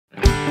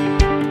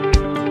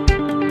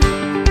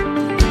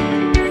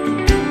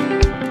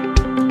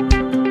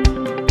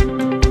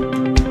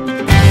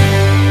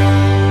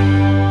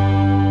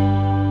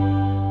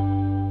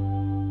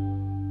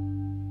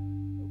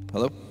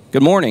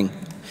Good morning.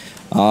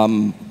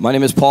 My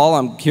name is Paul.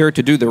 I'm here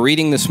to do the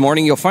reading this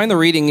morning. You'll find the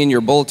reading in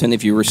your bulletin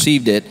if you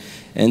received it.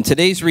 And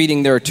today's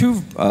reading, there are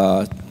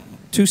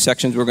two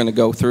sections we're going to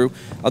go through.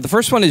 The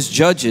first one is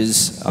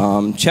Judges,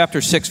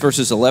 chapter 6,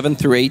 verses 11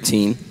 through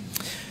 18.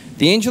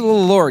 The angel of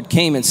the Lord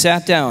came and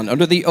sat down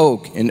under the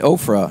oak in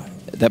Ophrah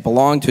that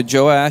belonged to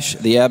Joash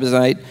the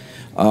Abiezrite,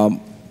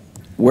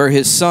 where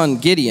his son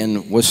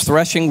Gideon was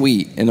threshing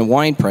wheat in a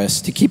winepress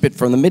to keep it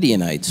from the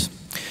Midianites.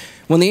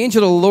 When the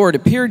angel of the Lord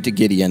appeared to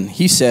Gideon,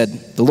 he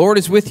said, "The Lord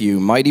is with you,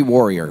 mighty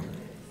warrior."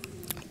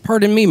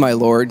 "Pardon me, my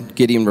lord,"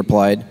 Gideon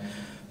replied,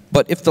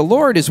 "but if the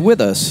Lord is with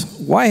us,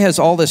 why has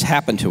all this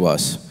happened to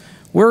us?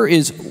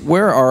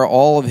 Where are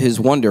all of his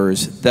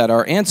wonders that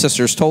our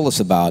ancestors told us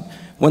about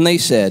when they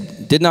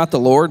said, 'Did not the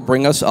Lord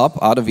bring us up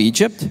out of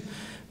Egypt?'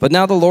 But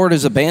now the Lord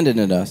has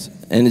abandoned us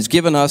and has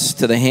given us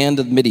to the hand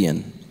of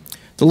Midian."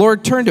 The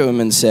Lord turned to him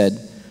and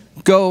said,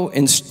 "Go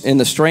in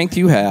the strength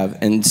you have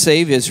and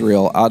save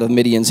Israel out of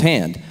Midian's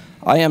hand.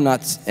 Am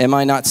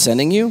I not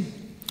sending you?"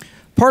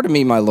 "Pardon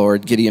me, my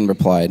lord," Gideon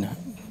replied,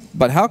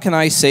 "but how can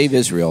I save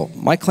Israel?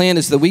 My clan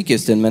is the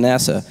weakest in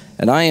Manasseh,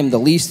 and I am the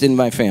least in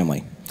my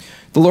family."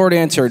 The Lord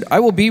answered, "I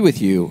will be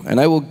with you, and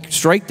I will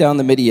strike down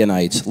the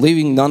Midianites,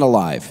 leaving none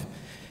alive."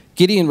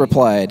 Gideon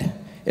replied,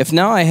 "If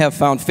now I have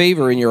found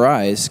favor in your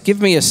eyes,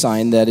 give me a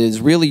sign that it is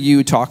really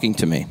you talking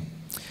to me.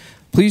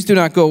 Please do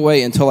not go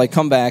away until I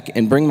come back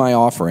and bring my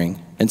offering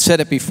and set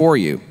it before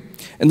you."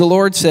 And the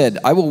Lord said,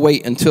 "I will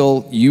wait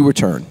until you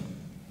return."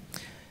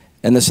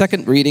 And the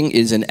second reading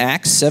is in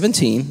Acts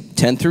 17,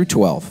 10 through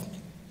 12.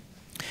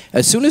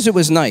 As soon as it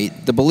was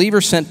night, the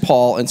believers sent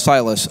Paul and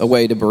Silas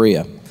away to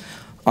Berea.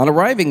 On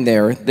arriving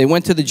there, they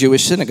went to the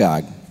Jewish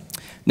synagogue.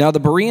 Now the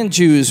Berean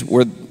Jews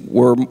were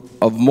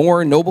of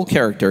more noble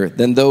character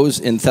than those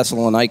in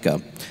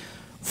Thessalonica,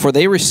 for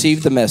they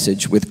received the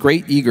message with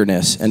great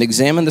eagerness and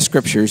examined the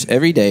scriptures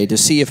every day to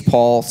see if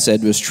Paul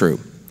said was true.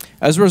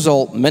 As a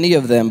result, many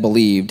of them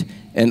believed,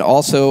 and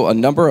also a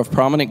number of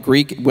prominent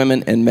Greek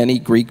women and many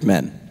Greek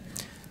men.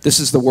 This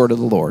is the word of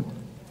the Lord.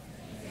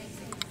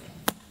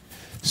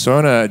 So I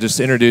want to just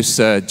introduce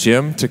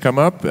Jim to come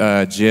up.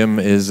 Jim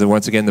is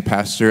once again the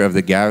pastor of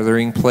the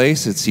Gathering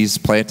Place. He's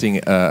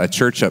planting a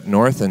church up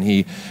north, and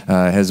he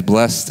has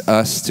blessed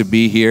us to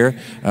be here.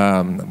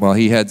 While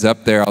he heads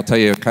up there, I'll tell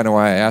you kind of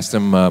why I asked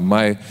him.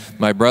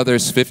 My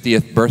brother's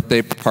 50th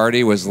birthday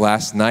party was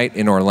last night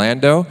in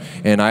Orlando,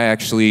 and I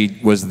actually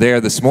was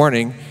there this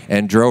morning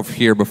and drove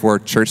here before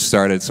church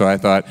started. So I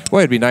thought,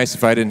 boy, it'd be nice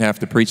if I didn't have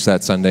to preach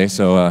that Sunday.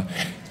 So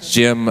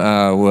Jim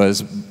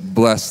was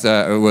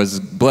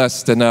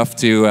blessed enough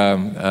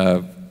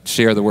to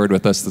share the word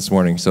with us this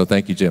morning. So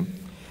thank you, Jim.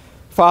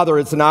 Father,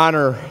 it's an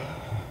honor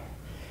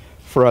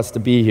for us to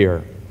be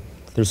here.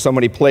 There's so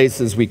many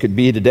places we could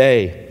be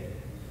today,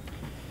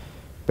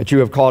 but you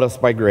have called us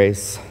by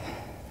grace,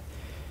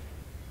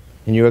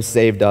 and you have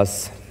saved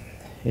us,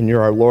 and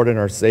you're our Lord and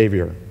our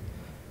Savior.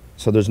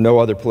 So there's no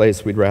other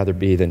place we'd rather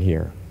be than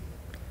here.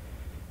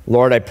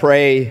 Lord, I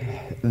pray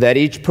that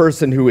each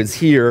person who is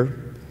here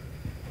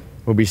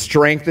will be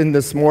strengthened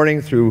this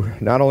morning through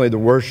not only the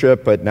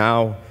worship, but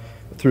now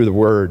through the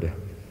word.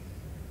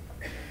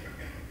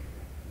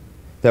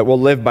 That we'll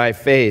live by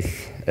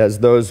faith as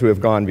those who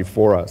have gone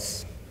before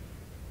us.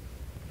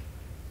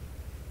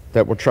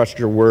 That we'll trust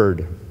your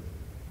word.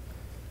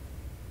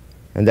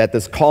 And that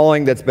this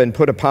calling that's been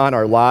put upon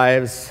our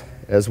lives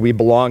as we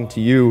belong to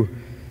you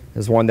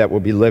is one that will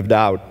be lived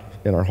out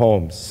in our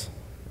homes,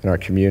 in our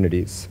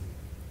communities.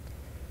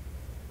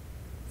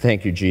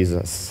 Thank you,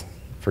 Jesus,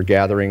 for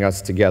gathering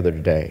us together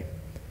today.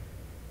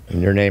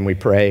 In your name we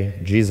pray,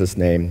 in Jesus'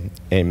 name,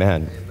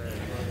 amen.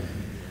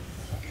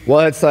 Well,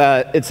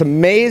 it's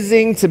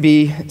amazing to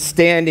be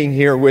standing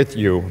here with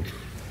you.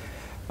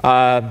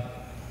 I've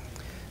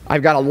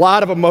got a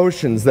lot of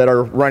emotions that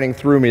are running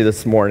through me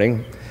this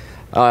morning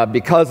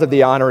because of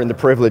the honor and the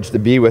privilege to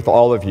be with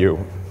all of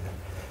you.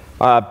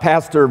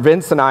 Pastor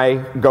Vince and I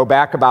go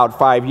back about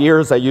 5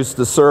 years. I used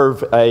to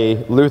serve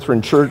a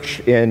Lutheran church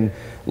in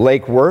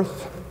Lake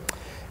Worth.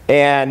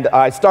 And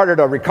I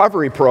started a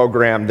recovery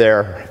program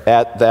there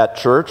at that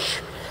church.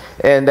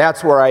 And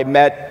that's where I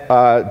met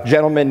a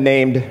gentleman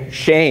named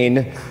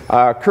Shane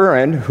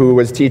Curran, who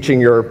was teaching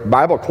your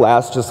Bible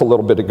class just a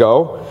little bit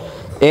ago.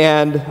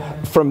 And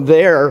from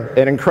there,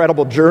 an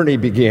incredible journey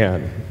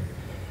began.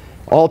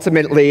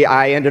 Ultimately,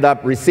 I ended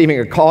up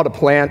receiving a call to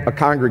plant a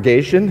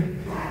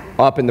congregation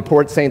up in the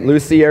Port St.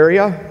 Lucie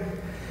area.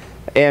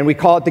 And we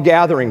call it the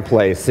Gathering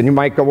Place. And you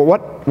might go,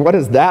 well, what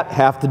does that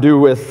have to do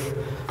with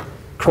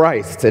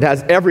Christ? It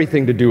has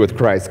everything to do with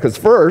Christ, because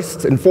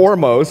first and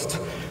foremost,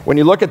 when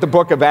you look at the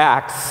book of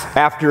Acts,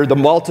 after the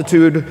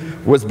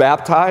multitude was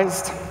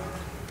baptized,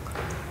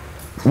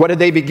 what did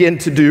they begin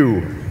to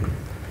do?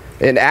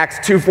 In Acts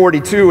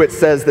 2:42, it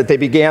says that they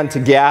began to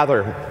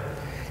gather,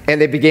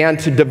 and they began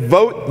to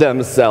devote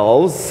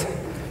themselves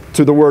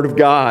to the Word of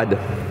God.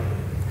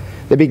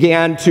 They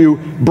began to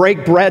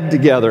break bread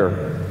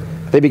together.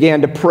 They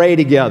began to pray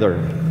together,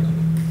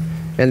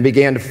 and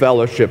began to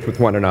fellowship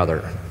with one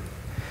another.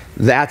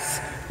 That's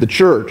the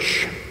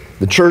church.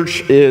 The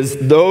church is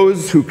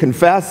those who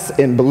confess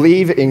and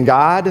believe in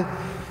God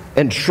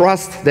and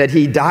trust that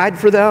He died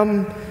for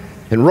them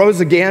and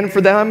rose again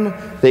for them.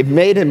 They've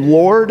made Him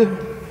Lord.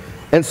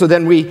 And so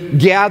then we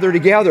gather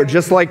together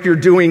just like you're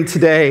doing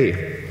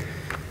today.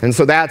 And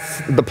so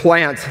that's the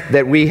plant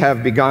that we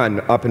have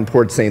begun up in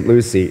Port St.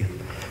 Lucie.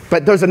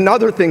 But there's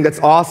another thing that's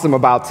awesome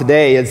about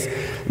today is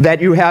that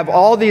you have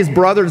all these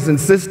brothers and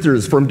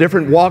sisters from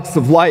different walks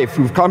of life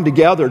who've come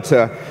together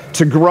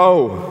to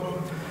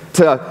grow,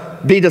 to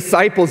be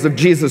disciples of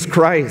Jesus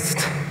Christ.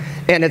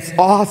 And it's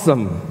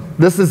awesome.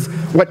 This is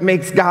what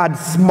makes God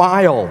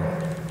smile.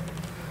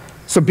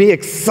 So be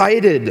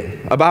excited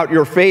about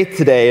your faith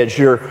today as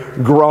you're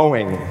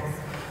growing.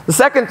 The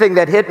second thing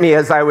that hit me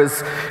as I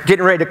was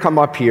getting ready to come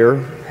up here,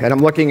 and I'm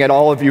looking at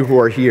all of you who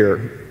are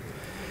here,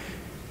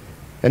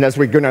 and as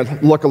we're going to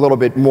look a little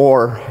bit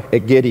more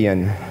at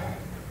Gideon,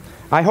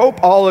 I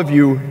hope all of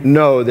you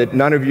know that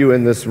none of you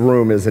in this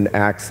room is an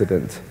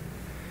accident.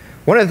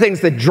 One of the things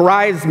that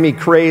drives me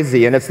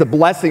crazy, and it's the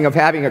blessing of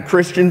having a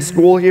Christian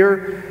school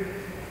here,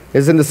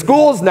 is in the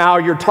schools now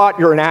you're taught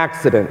you're an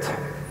accident.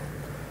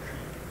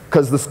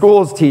 Because the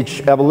schools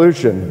teach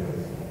evolution,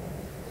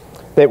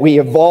 that we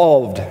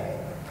evolved,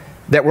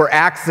 that we're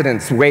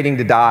accidents waiting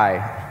to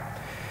die.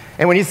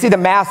 And when you see the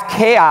mass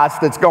chaos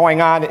that's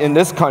going on in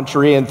this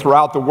country and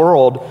throughout the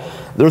world,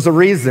 there's a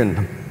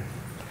reason.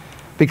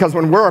 Because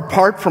when we're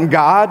apart from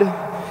God,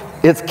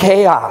 it's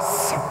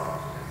chaos.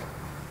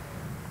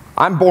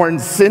 I'm born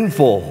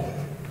sinful,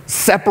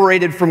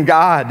 separated from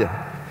God,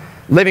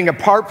 living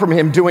apart from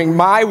Him, doing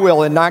my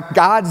will and not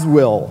God's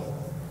will.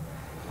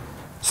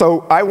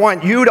 So I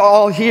want you to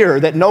all hear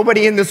that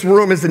nobody in this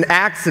room is an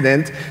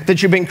accident,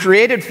 that you've been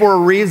created for a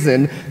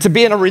reason, to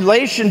be in a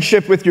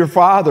relationship with your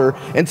Father,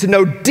 and to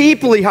know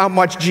deeply how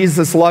much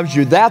Jesus loves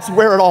you. That's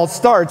where it all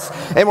starts.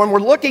 And when we're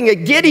looking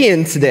at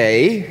Gideon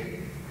today,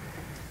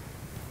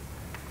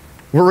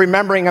 we're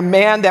remembering a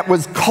man that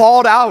was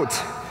called out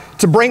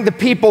to bring the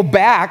people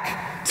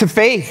back to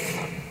faith.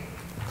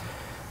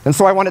 And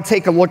so I want to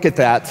take a look at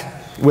that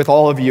with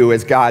all of you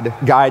as God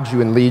guides you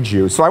and leads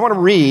you. So I want to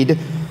read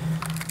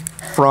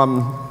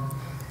from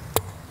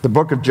the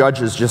book of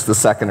Judges just a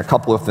second, a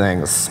couple of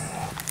things.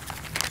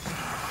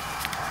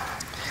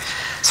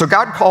 So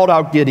God called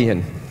out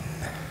Gideon,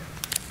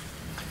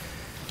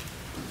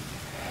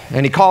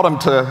 and He called him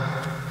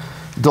to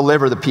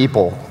deliver the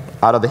people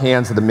out of the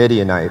hands of the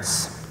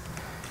Midianites,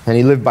 and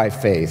he lived by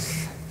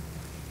faith.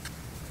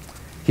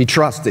 He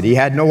trusted. He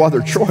had no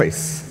other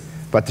choice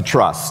but to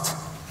trust.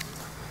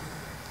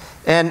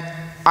 And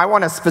I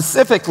want to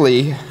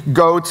specifically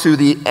go to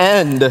the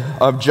end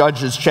of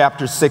Judges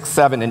chapter 6,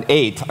 7, and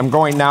 8. I'm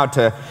going now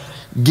to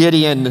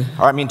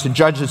to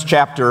Judges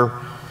chapter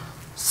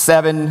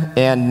 7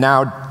 and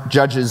now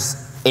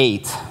Judges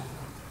 8.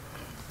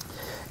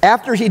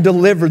 After he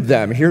delivered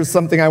them, here's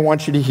something I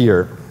want you to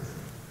hear.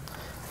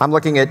 I'm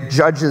looking at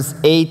Judges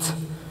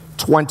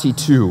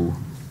 8:22.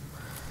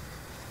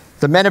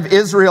 The men of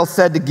Israel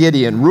said to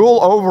Gideon, "Rule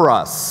over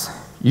us,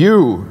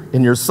 you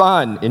and your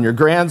son and your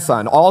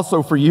grandson,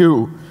 also for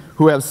you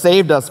who have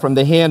saved us from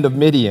the hand of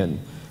Midian."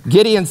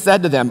 Gideon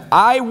said to them,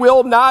 "I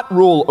will not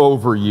rule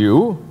over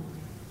you."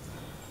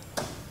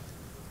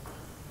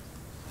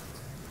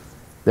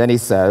 Then he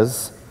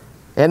says,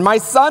 "And my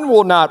son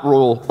will not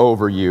rule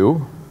over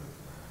you.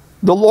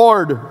 The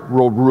Lord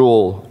will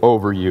rule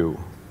over you."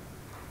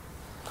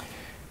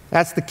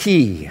 That's the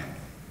key.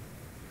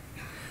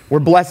 We're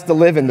blessed to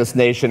live in this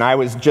nation. I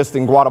was just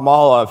in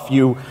Guatemala a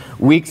few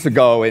weeks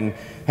ago and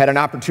had an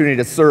opportunity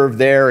to serve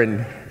there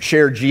and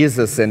share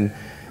Jesus and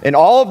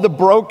all of the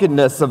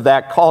brokenness of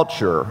that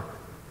culture.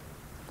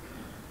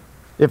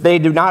 If they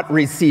do not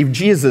receive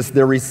Jesus,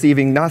 they're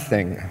receiving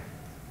nothing.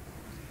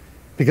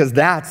 Because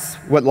that's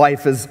what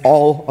life is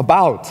all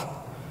about.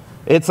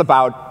 It's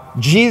about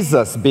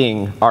Jesus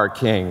being our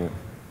King.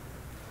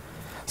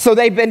 So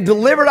they've been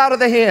delivered out of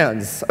the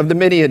hands of the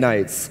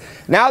Midianites.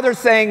 Now they're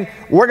saying,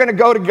 we're going to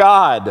go to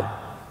God.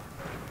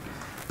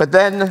 But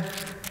then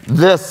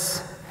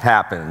this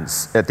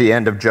happens at the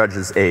end of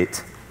Judges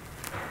 8.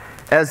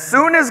 As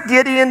soon as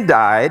Gideon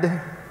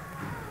died,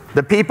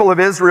 the people of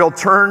Israel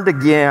turned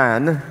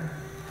again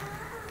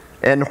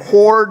and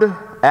whored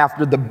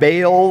after the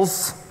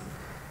Baals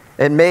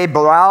and made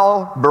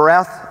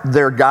Baal-berith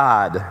their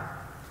god.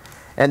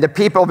 And the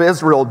people of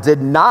Israel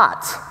did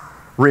not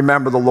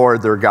remember the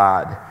Lord their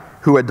God,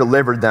 who had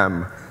delivered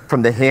them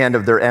from the hand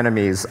of their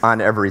enemies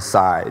on every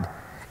side.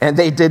 And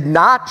they did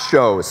not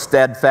show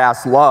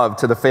steadfast love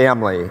to the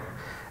family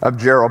of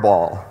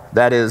Jerubbaal,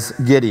 that is,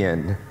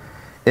 Gideon,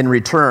 in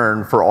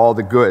return for all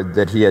the good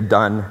that he had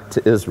done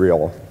to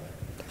Israel.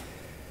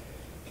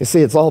 You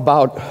see, it's all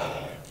about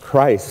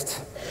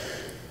Christ.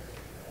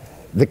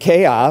 The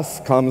chaos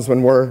comes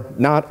when we're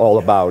not all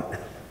about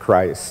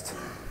Christ.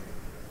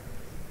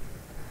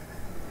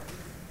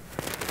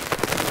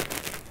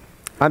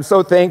 I'm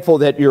so thankful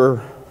that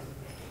you're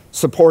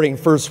supporting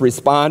first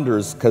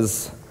responders,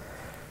 because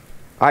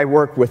I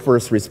work with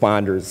first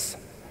responders.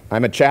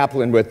 I'm a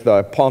chaplain with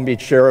the Palm Beach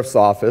Sheriff's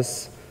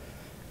Office.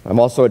 I'm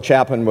also a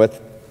chaplain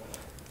with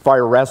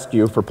fire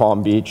rescue for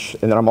Palm Beach,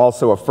 and then I'm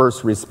also a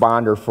first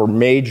responder for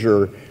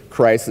major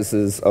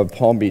crises of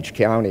Palm Beach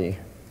County.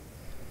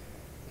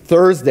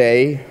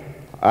 Thursday,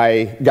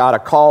 I got a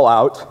call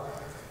out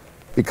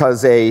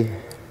because a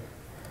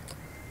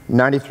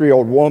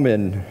 93-year-old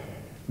woman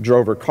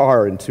drove her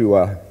car into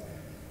a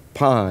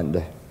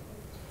pond,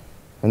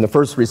 and the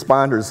first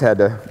responders had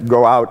to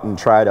go out and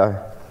try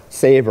to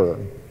save her.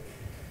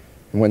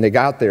 And when they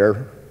got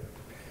there,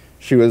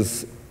 she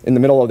was in the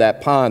middle of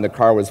that pond. The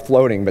car was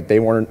floating, but they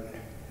weren't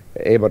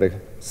able to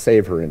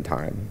save her in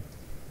time.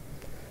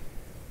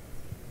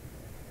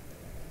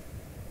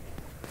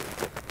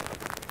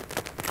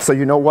 So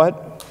you know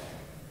what?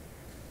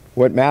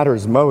 What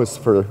matters most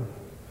for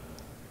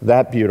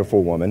that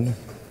beautiful woman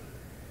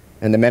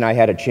and the men I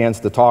had a chance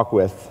to talk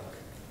with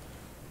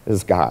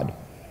is God.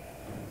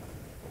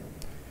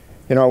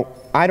 You know,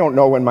 I don't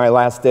know when my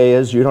last day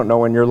is. You don't know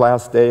when your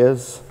last day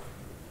is.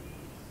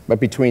 But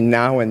between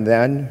now and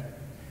then,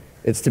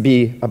 it's to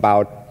be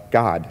about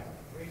God.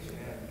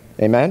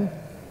 Amen?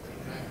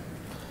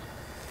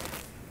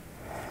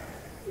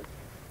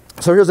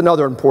 So here's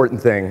another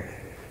important thing.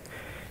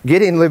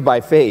 Gideon lived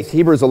by faith.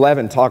 Hebrews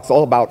 11 talks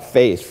all about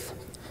faith.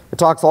 It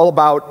talks all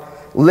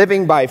about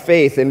living by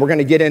faith, and we're going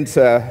to get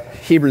into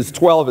Hebrews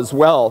 12 as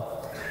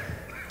well.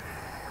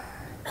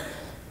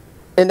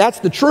 And that's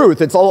the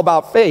truth. It's all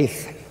about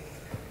faith.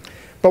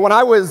 But when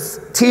I was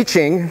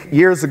teaching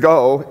years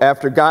ago,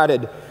 after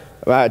God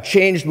had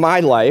changed my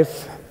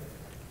life,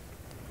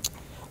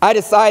 I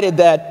decided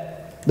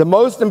that the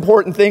most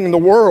important thing in the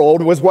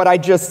world was what I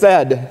just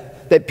said,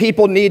 that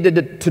people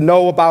needed to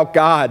know about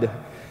God.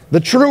 The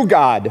true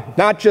God,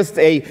 not just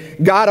a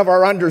God of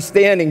our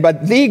understanding,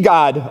 but the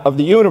God of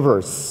the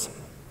universe.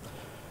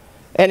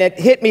 And it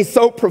hit me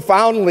so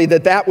profoundly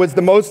that that was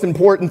the most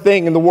important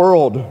thing in the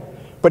world.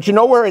 But you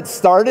know where it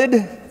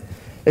started?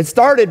 It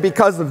started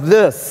because of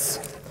this,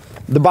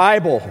 the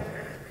Bible.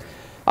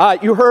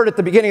 You heard at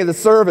the beginning of the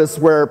service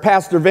where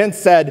Pastor Vince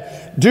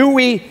said, do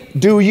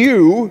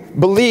you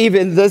believe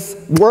in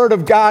this Word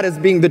of God as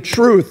being the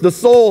truth, the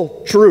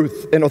sole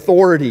truth and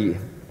authority?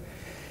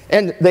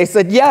 And they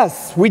said,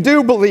 yes, we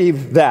do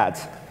believe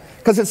that,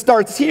 because it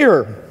starts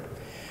here.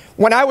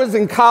 When I was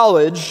in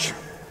college,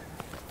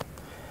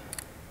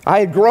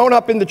 I had grown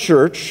up in the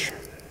church.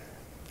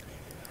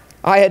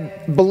 I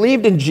had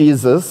believed in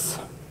Jesus,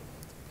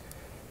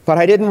 but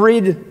I didn't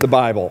read the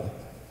Bible.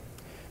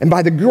 And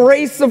by the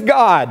grace of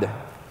God,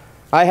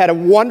 I had a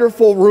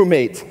wonderful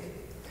roommate.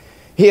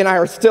 He and I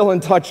are still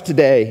in touch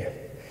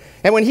today.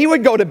 And when he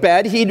would go to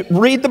bed, he'd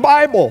read the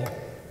Bible.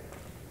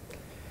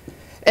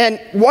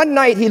 And one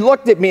night he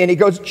looked at me and he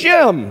goes,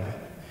 Jim,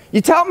 you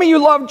tell me you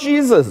love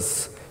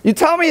Jesus. You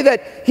tell me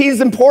that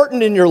he's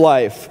important in your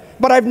life,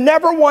 but I've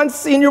never once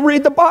seen you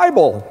read the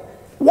Bible.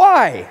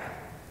 Why?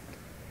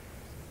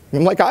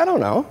 I'm like, I don't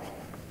know.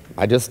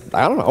 I just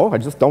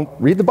don't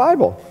read the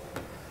Bible.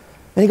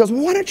 And he goes,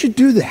 well, why don't you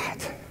do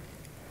that?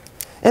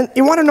 And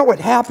you want to know what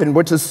happened,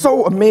 which is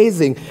so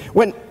amazing.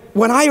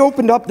 When I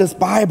opened up this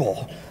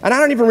Bible, and I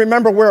don't even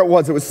remember where it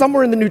was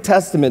somewhere in the New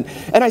Testament,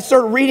 and I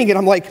started reading it,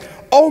 I'm like,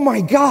 oh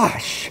my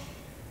gosh,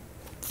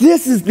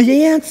 this is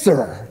the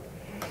answer.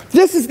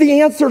 This is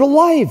the answer to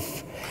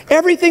life.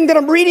 Everything that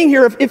I'm reading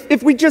here,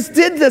 if we just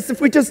did this, if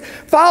we just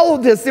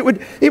followed this,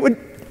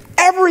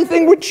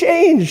 everything would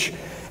change.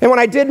 And when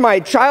I did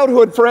my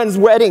childhood friend's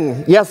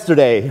wedding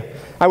yesterday,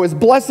 I was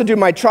blessed to do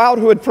my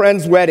childhood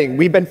friend's wedding.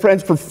 We've been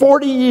friends for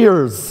 40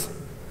 years.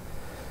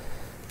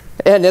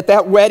 And at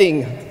that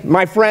wedding,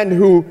 my friend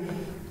who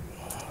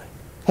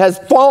has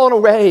fallen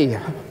away,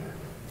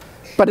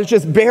 but is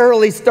just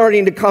barely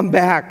starting to come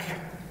back,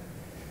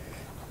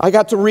 I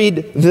got to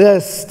read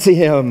this to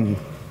him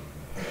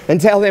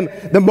and tell him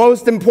the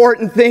most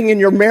important thing in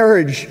your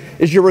marriage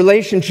is your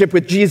relationship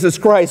with Jesus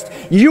Christ.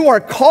 You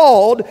are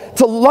called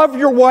to love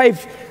your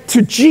wife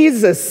to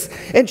Jesus,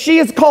 and she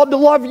is called to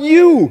love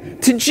you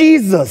to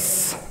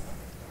Jesus.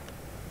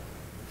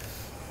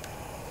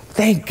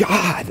 Thank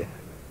God.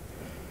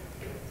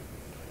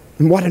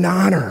 And what an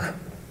honor.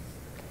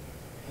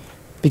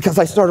 Because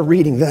I started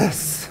reading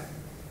this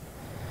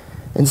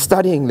and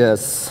studying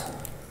this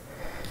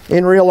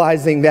and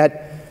realizing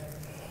that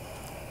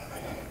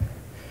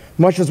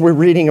much as we're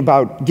reading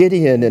about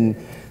Gideon and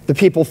the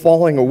people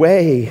falling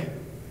away,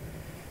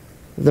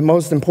 the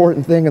most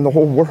important thing in the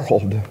whole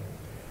world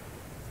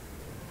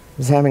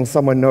is having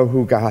someone know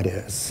who God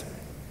is.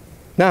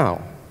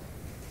 Now,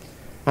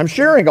 I'm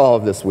sharing all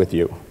of this with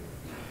you.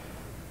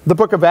 The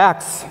book of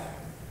Acts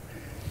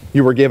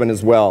you were given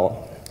as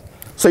well.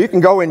 So you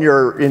can go in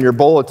your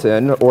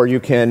bulletin, or you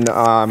can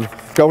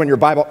go in your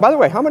Bible. By the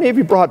way, how many of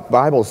you brought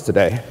Bibles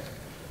today?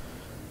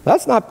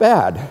 That's not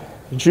bad.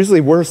 It's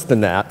usually worse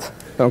than that,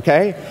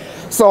 okay?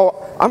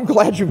 So I'm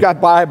glad you've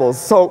got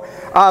Bibles. So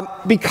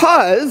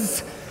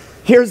because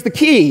here's the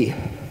key.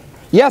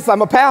 Yes,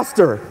 I'm a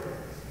pastor.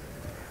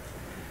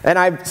 And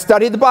I've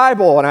studied the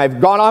Bible, and I've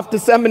gone off to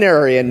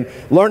seminary and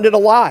learned it a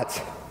lot.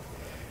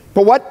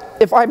 But what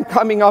if I'm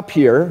coming up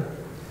here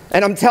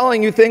and I'm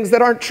telling you things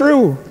that aren't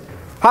true?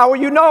 How will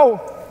you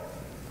know?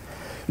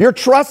 You're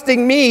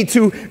trusting me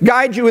to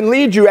guide you and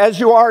lead you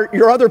as you are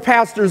your other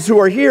pastors who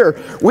are here.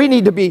 We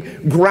need to be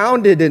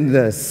grounded in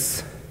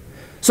this.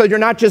 So you're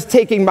not just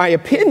taking my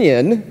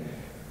opinion,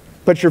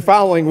 but you're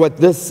following what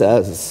this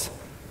says.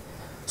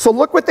 So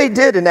look what they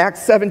did in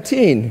Acts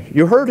 17.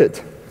 You heard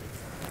it.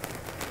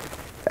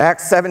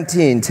 Acts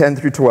 17, 10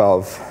 through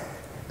 12.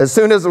 As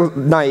soon as it was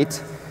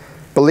night,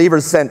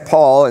 believers sent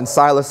Paul and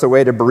Silas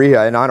away to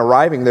Berea, and on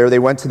arriving there, they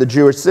went to the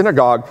Jewish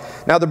synagogue.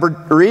 Now the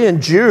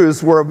Berean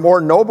Jews were of more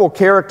noble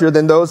character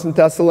than those in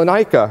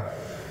Thessalonica,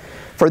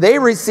 for they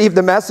received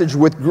the message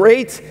with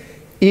great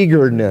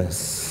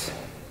eagerness.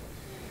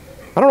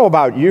 I don't know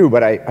about you,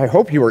 but I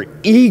hope you are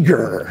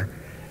eager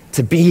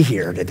to be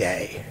here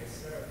today.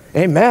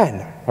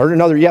 Amen. I heard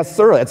another yes,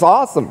 sir. That's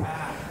awesome.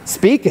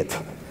 Speak it.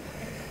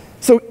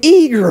 So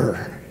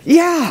eager.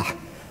 Yeah.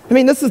 I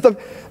mean, this is the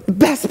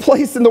best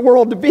place in the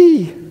world to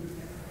be.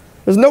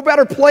 There's no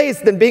better place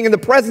than being in the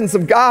presence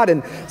of God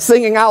and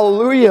singing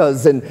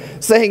hallelujahs and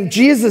saying,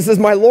 Jesus is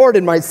my Lord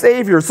and my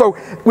Savior. So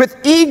with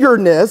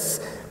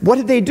eagerness, what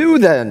did they do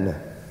then?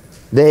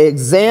 They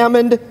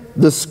examined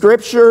the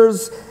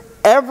scriptures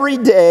every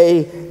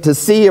day to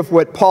see if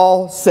what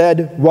Paul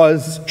said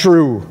was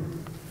true.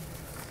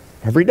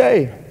 Every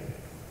day.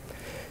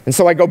 And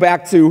so I go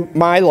back to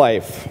my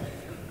life.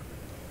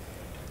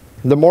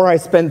 The more I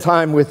spend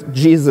time with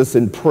Jesus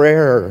in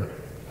prayer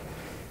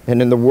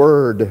and in the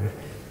Word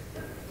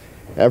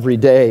every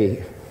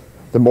day,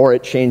 the more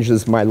it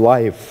changes my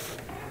life.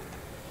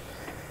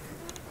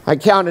 I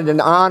count it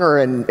an honor,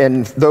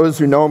 and those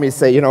who know me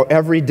say,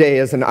 every day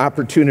is an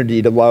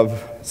opportunity to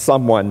love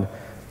someone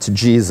to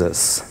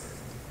Jesus.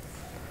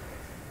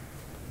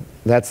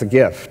 That's a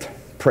gift.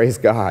 Praise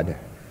God.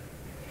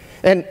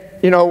 And,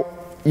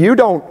 you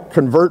don't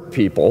convert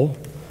people.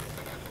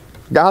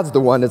 God's the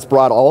one that's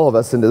brought all of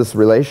us into this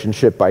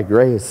relationship by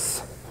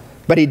grace.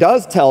 But He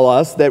does tell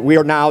us that we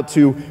are now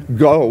to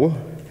go,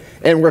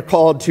 and we're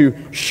called to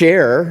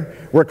share.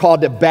 We're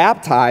called to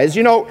baptize.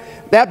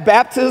 That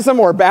baptism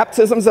or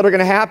baptisms that are going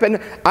to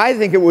happen, I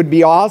think it would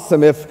be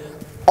awesome if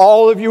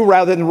all of you,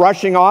 rather than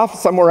rushing off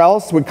somewhere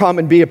else, would come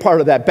and be a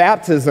part of that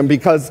baptism.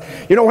 Because,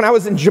 when I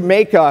was in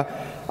Jamaica,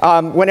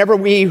 whenever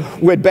we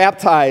would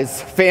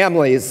baptize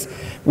families,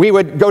 we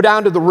would go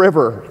down to the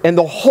river, and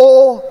the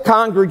whole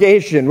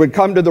congregation would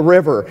come to the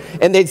river,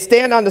 and they'd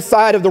stand on the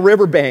side of the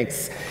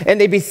riverbanks, and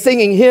they'd be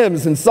singing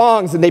hymns and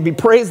songs, and they'd be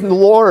praising the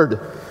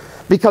Lord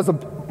because it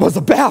was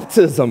a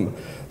baptism.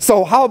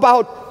 So how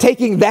about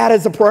taking that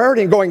as a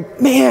priority and going,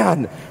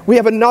 man, we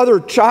have another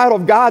child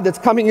of God that's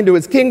coming into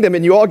His kingdom,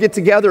 and you all get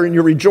together and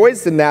you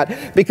rejoice in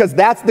that, because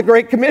that's the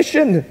Great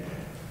Commission.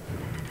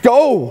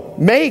 Go,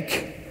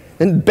 make,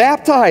 and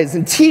baptize,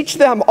 and teach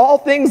them all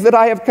things that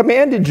I have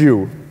commanded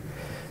you.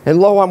 And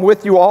lo, I'm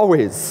with you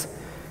always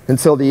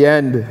until the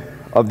end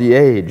of the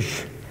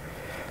age.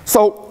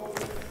 So,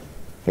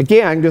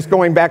 again, just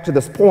going back to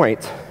this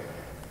point,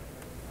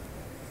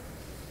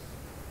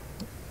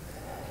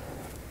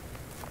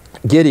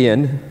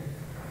 Gideon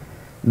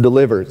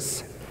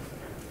delivers,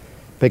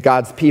 but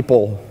God's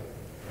people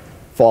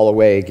fall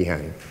away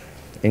again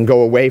and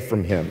go away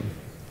from Him.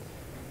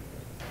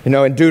 In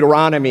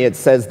Deuteronomy it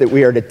says that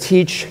we are to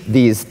teach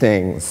these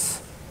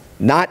things,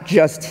 not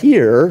just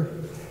here,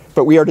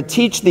 but we are to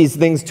teach these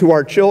things to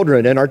our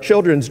children and our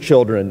children's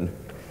children.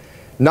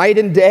 Night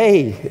and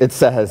day, it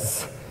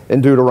says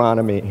in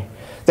Deuteronomy,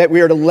 that we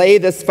are to lay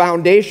this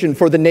foundation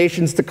for the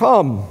nations to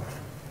come.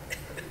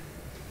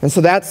 And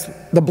so that's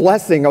the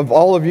blessing of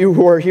all of you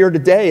who are here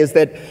today, is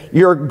that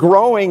you're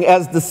growing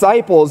as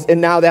disciples, and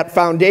now that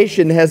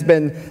foundation has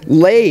been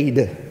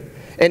laid.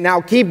 And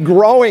now keep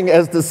growing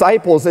as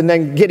disciples and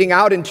then getting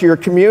out into your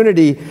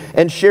community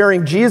and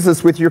sharing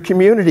Jesus with your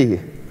community.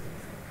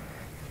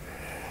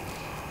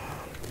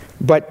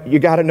 But you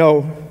got to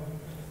know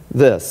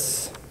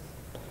this.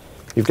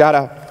 You've got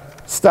to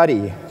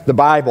study the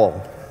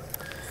Bible.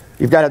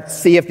 You've got to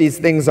see if these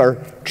things are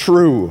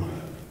true,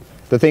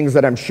 the things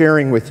that I'm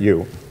sharing with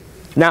you.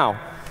 Now,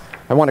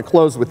 I want to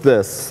close with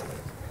this.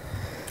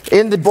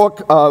 In the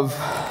book of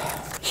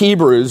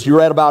Hebrews, you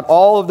read about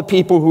all of the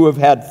people who have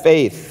had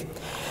faith.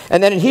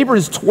 And then in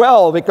Hebrews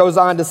 12, it goes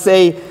on to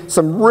say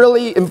some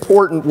really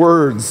important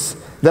words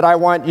that I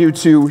want you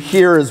to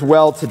hear as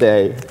well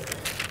today.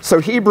 So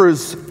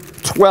Hebrews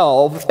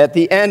 12, at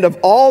the end of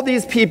all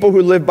these people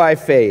who live by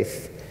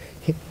faith,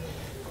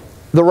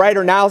 the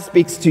writer now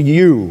speaks to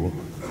you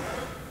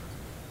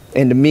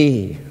and to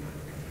me.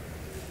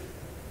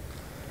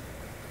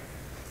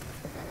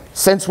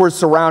 Since we're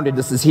surrounded,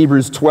 this is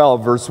Hebrews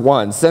 12, verse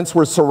 1, since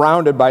we're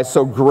surrounded by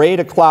so great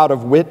a cloud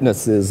of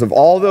witnesses, of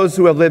all those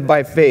who have lived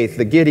by faith,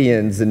 the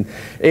Gideons and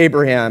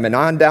Abraham and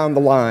on down the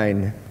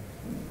line,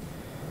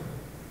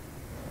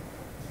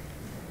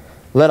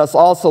 let us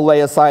also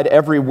lay aside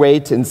every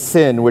weight and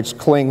sin which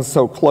clings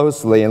so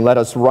closely, and let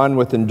us run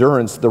with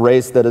endurance the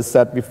race that is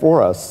set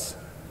before us.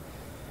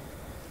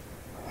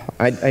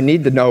 I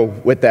need to know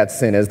what that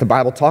sin is. The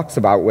Bible talks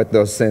about what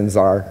those sins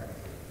are.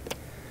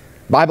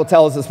 Bible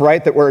tells us,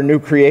 right, that we're a new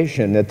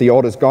creation, that the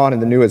old is gone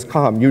and the new has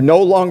come. You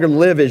no longer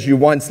live as you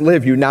once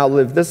lived. You now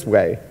live this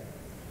way.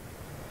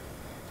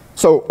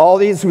 So all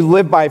these who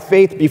live by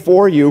faith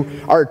before you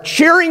are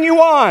cheering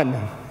you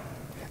on.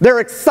 They're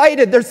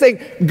excited. They're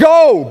saying,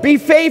 go, be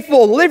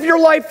faithful, live your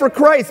life for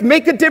Christ,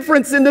 make a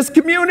difference in this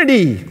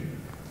community.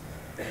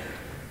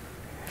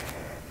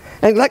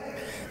 And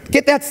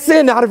get that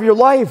sin out of your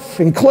life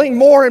and cling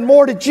more and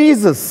more to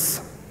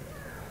Jesus.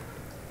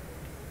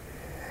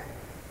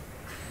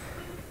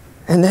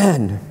 And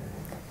then,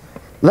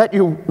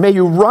 may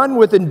you run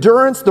with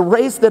endurance the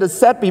race that is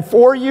set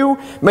before you.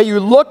 May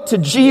you look to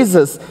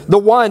Jesus, the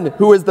one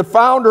who is the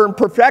founder and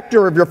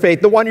perfecter of your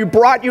faith, the one who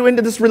brought you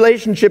into this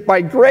relationship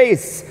by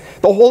grace,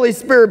 the Holy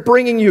Spirit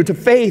bringing you to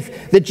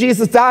faith that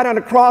Jesus died on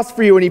a cross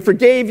for you and He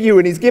forgave you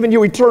and He's given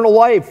you eternal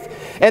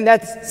life, and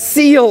that's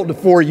sealed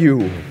for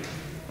you.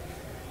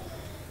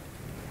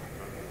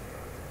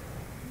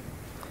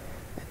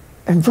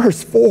 And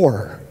verse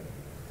 4,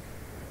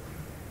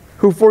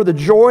 who for the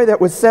joy that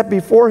was set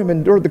before Him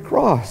endured the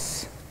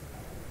cross.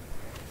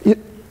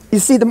 You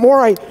see, the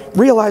more I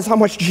realize how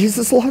much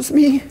Jesus loves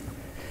me,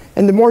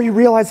 and the more you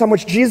realize how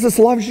much Jesus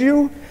loves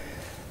you,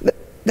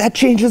 that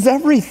changes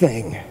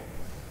everything.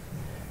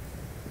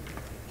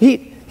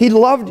 He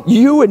loved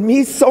you and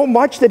me so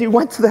much that He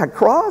went to that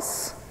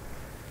cross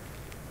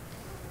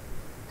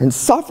and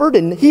suffered,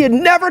 and He had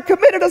never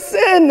committed a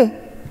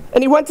sin.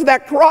 And He went to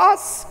that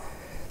cross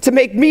to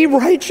make me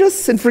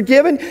righteous and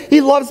forgiven.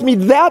 He loves me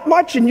that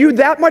much and you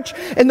that much.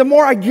 And the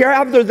more I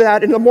gather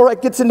that and the more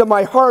it gets into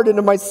my heart,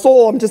 into my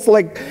soul, I'm just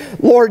like,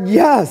 Lord,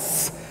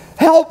 yes,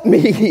 help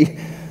me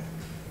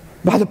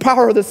by the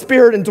power of the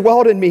Spirit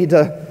indwelt in me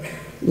to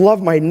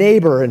love my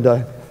neighbor and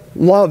to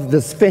love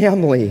this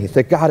family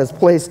that God has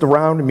placed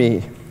around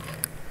me.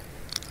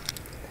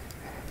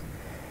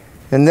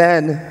 And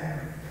then,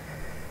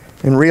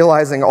 in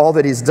realizing all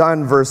that He's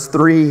done, verse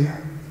 3,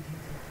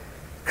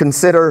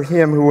 consider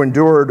Him who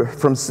endured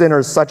from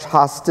sinners such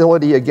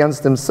hostility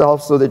against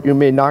Himself, so that you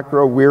may not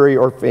grow weary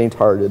or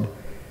faint-hearted.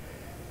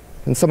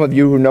 And some of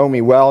you who know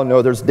me well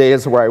know there's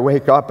days where I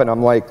wake up and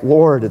I'm like,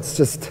 Lord, it's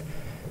just,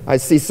 I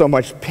see so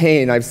much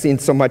pain. I've seen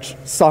so much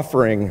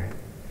suffering.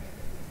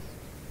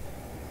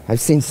 I've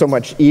seen so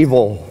much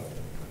evil.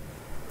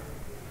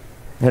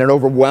 And it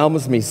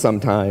overwhelms me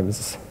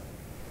sometimes.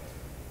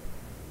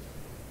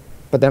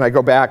 But then I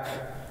go back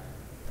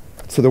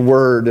to the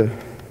Word,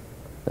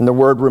 and the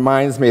Word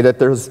reminds me that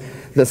there's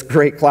this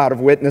great cloud of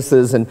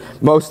witnesses, and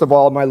most of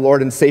all, my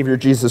Lord and Savior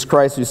Jesus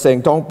Christ, who's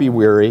saying, don't be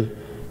weary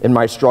in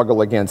my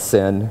struggle against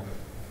sin.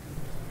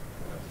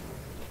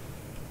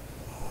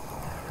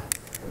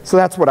 So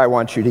that's what I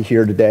want you to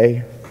hear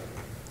today.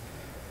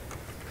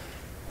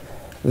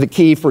 The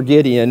key for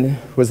Gideon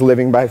was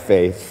living by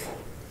faith.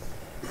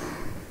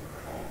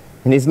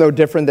 And he's no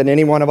different than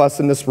any one of us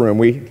in this room.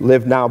 We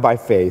live now by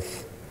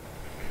faith.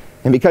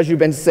 And because you've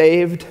been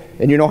saved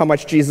and you know how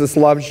much Jesus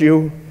loves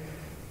you,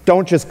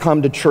 don't just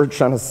come to church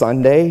on a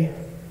Sunday.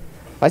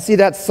 I see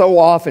that so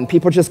often.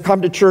 People just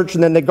come to church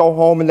and then they go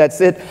home and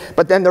that's it.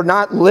 But then they're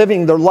not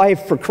living their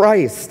life for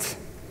Christ.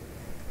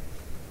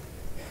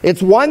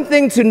 It's one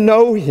thing to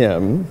know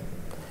Him.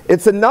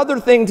 It's another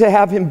thing to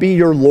have Him be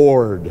your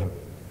Lord.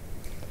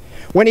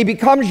 When He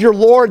becomes your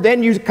Lord,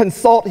 then you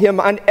consult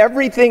Him on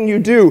everything you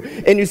do.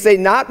 And you say,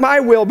 not my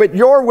will, but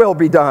your will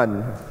be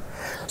done.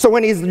 So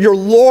when He's your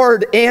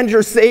Lord and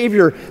your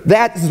Savior,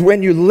 that's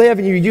when you live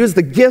and you use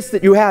the gifts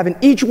that you have. And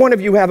each one of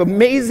you have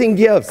amazing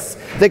gifts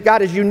that God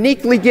has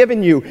uniquely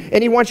given you.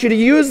 And He wants you to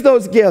use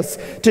those gifts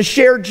to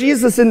share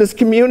Jesus in this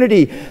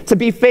community, to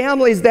be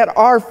families that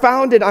are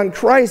founded on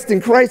Christ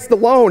and Christ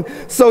alone,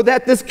 so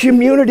that this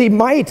community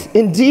might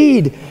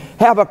indeed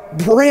have a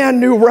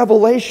brand new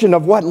revelation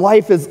of what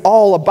life is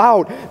all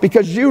about.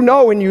 Because you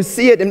know and you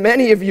see it, and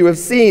many of you have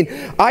seen,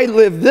 I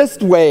live this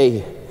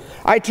way.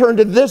 I turn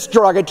to this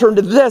drug, I turn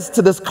to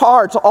this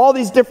car, to all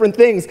these different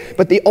things.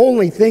 But the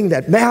only thing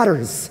that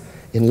matters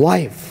in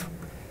life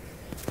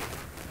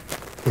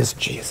is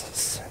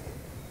Jesus.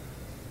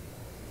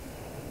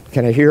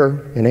 Can I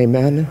hear an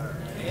amen?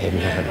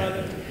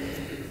 Amen.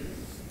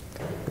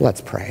 Let's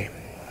pray.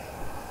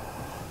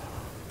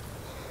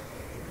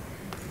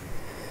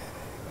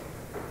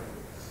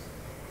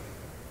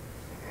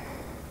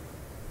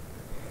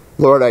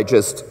 Lord, I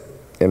just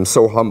am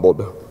so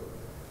humbled.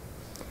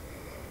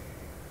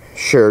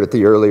 Shared at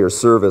the earlier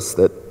service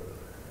that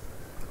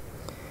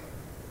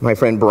my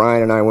friend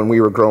Brian and I, when we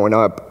were growing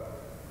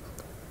up,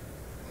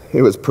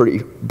 it was a pretty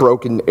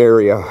broken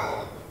area,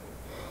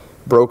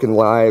 broken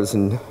lives,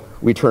 and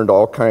we turned to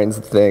all kinds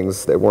of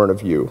things that weren't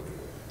of you.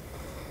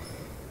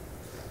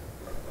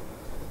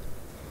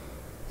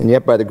 And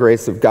yet, by the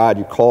grace of God,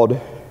 you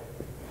called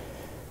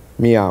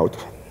me out,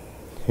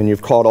 and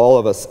you've called all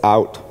of us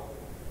out,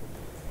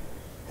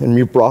 and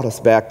you brought us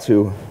back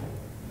to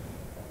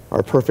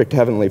our perfect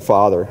Heavenly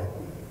Father,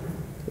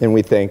 and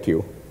we thank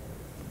you.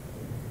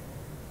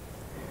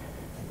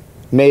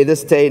 May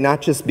this day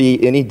not just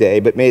be any day,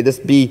 but may this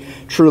be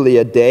truly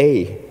a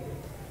day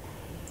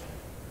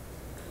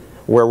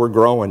where we're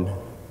growing,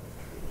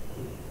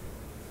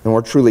 and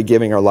we're truly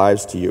giving our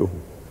lives to you.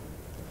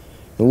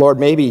 And Lord,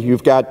 maybe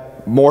you've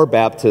got more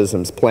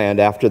baptisms planned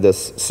after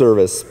this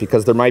service,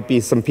 because there might be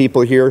some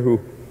people here who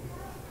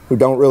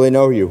don't really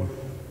know you,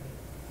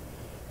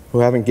 who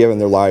haven't given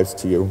their lives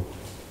to you.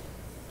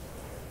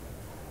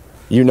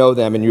 You know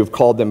them, and you've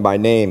called them by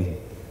name,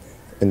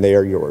 and they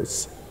are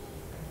yours.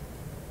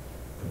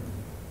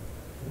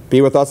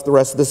 Be with us the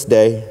rest of this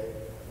day.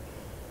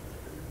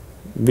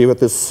 Be with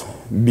this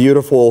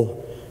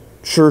beautiful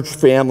church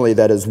family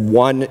that is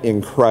one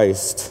in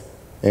Christ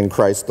and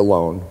Christ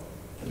alone.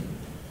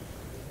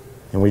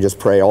 And we just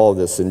pray all of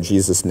this in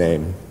Jesus'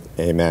 name.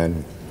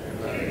 Amen.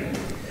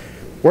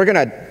 We're going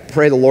to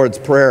pray the Lord's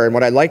Prayer, and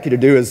what I'd like you to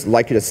do is I'd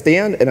like you to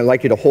stand, and I'd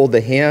like you to hold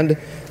the hand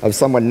of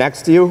someone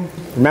next to you.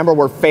 Remember,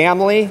 we're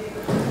family.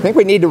 I think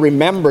we need to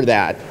remember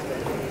that.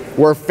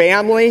 We're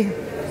family.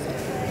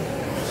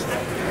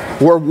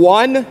 We're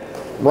one,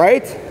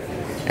 right?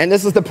 And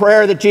this is the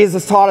prayer that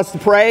Jesus taught us to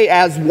pray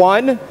as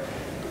one.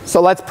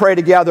 So let's pray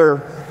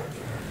together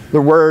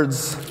the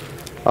words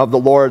of the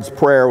Lord's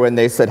Prayer when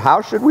they said,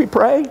 how should we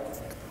pray?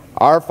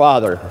 Our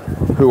Father,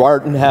 who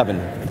art in heaven,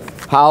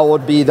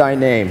 hallowed be thy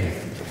name.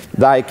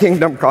 Thy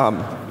kingdom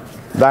come,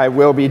 thy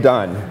will be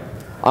done,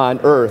 on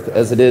earth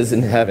as it is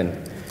in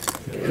heaven.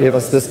 Give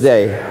us this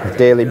day our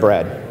daily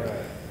bread.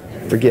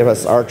 Forgive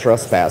us our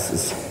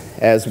trespasses,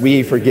 as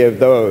we forgive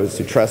those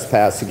who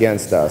trespass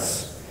against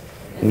us.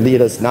 And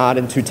lead us not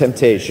into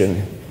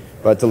temptation,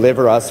 but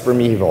deliver us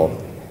from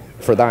evil.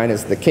 For thine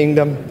is the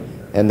kingdom,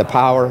 and the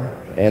power,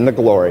 and the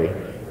glory,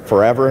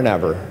 forever and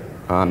ever.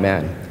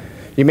 Amen.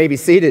 You may be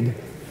seated.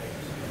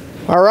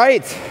 All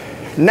right.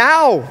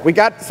 Now, we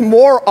got some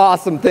more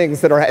awesome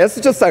things that are, this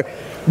is just a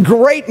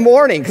great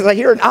morning, because I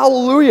hear an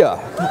hallelujah.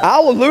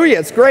 Hallelujah,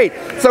 it's great.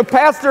 So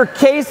Pastor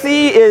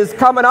Casey is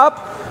coming up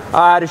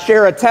to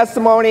share a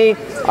testimony,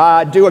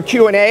 do a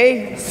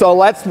Q&A. So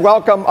let's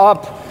welcome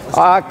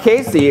up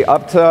Casey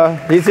up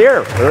to, he's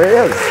here.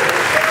 There he is.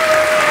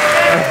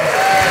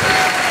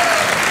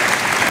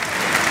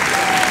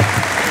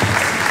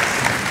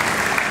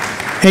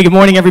 Hey, good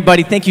morning,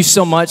 everybody. Thank you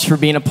so much for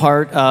being a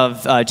part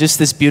of just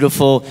this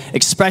beautiful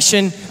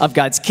expression of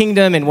God's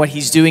kingdom and what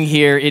he's doing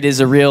here. It is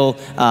a real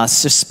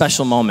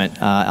special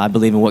moment, I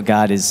believe, in what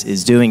God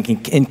is doing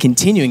and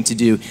continuing to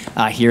do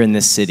here in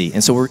this city.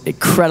 And so we're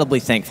incredibly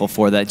thankful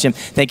for that. Jim,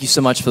 thank you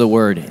so much for the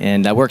word.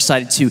 And we're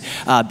excited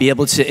to be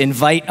able to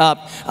invite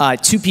up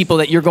two people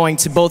that you're going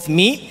to both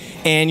meet,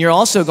 and you're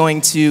also going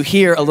to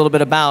hear a little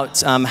bit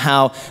about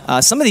how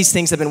some of these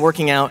things have been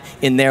working out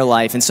in their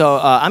life. And so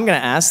I'm going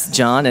to ask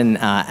John and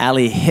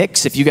Allie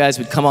Hicks if you guys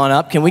would come on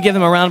up. Can we give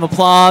them a round of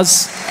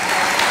applause?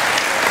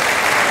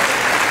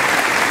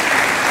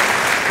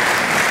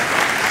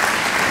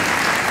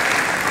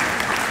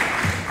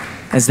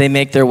 As they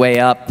make their way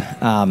up,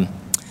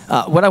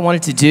 what I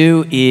wanted to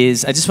do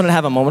is I just wanted to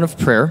have a moment of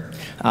prayer.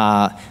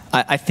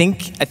 I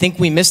think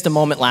we missed a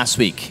moment last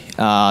week.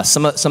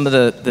 Some of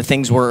the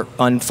things were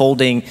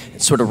unfolding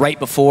sort of right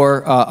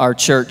before our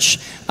church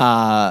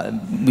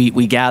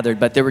we gathered,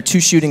 but there were 2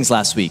 shootings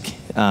last week,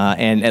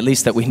 and at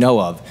least that we know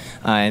of.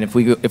 And if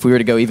we were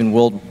to go even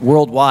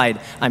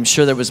worldwide, I'm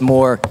sure there was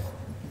more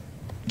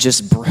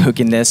just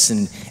brokenness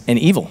and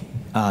evil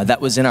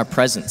that was in our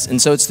presence.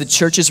 And so it's the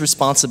church's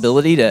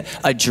responsibility to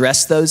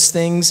address those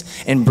things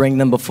and bring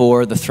them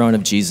before the throne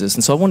of Jesus.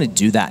 And so I want to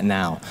do that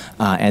now,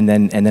 and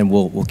then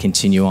we'll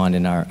continue on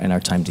in our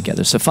time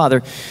together. So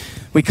Father,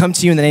 we come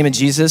to you in the name of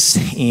Jesus,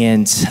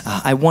 and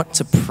I want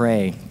to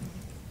pray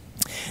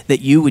that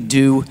you would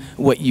do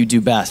what you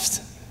do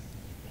best.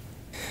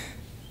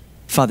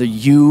 Father,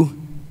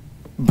 you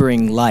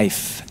bring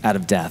life out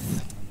of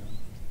death,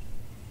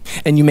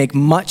 and you make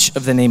much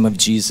of the name of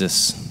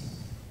Jesus.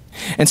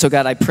 And so,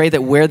 God, I pray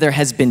that where there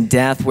has been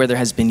death, where there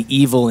has been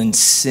evil and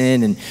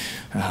sin and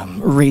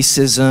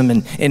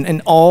racism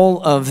and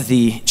all of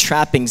the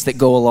trappings that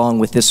go along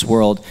with this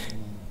world,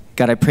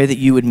 God, I pray that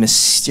you would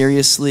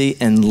mysteriously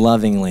and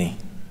lovingly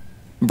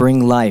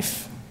bring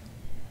life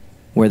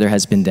where there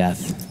has been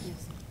death.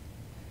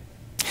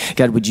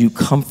 God, would you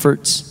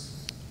comfort,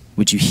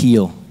 would you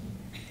heal,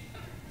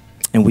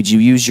 and would you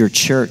use your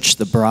church,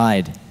 the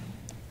bride,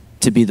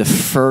 to be the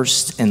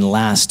first and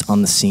last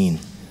on the scene,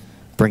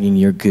 bringing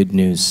your good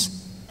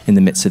news in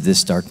the midst of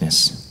this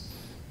darkness.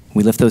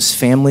 We lift those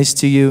families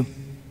to you.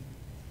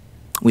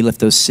 We lift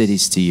those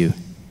cities to you.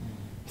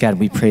 God,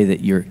 we pray that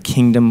your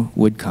kingdom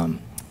would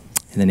come.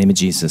 In the name of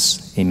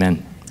Jesus,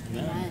 amen.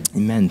 Amen.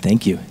 Amen.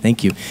 Thank you.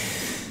 Thank you.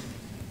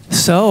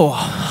 So,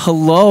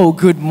 hello,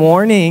 good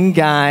morning,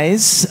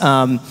 guys.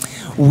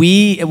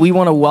 We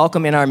want to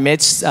welcome in our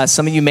midst,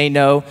 some of you may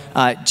know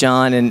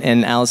John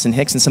and Allison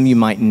Hicks, and some of you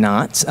might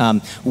not.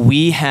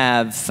 We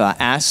have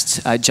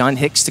asked John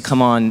Hicks to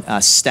come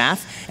on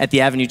staff at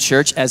the Avenue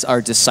Church as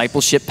our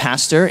discipleship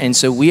pastor, and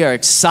so we are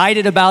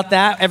excited about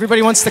that.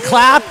 Everybody wants to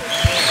clap?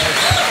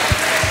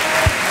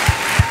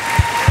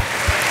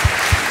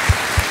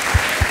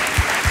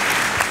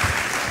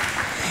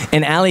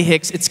 And Allie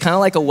Hicks, it's kind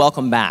of like a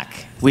welcome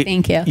back.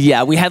 Thank you.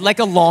 Yeah, we had like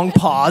a long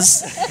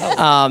pause.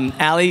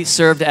 Allie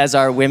served as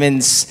our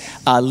women's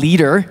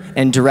leader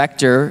and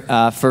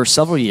director for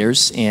several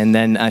years, and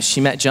then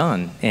she met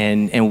John,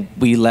 and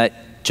we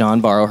let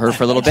John borrow her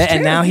for a little bit,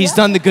 and now he's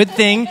done the good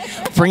thing,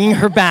 bringing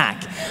her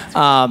back.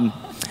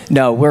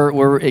 No,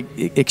 we're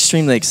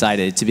extremely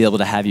excited to be able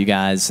to have you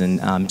guys,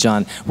 and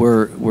John,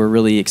 we're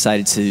really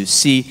excited to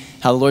see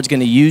how the Lord's going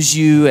to use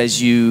you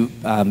as you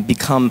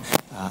become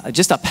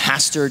just a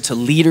pastor to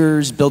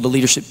leaders, build a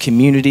leadership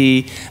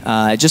community,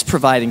 just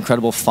provide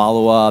incredible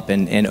follow-up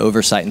and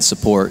oversight and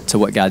support to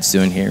what God's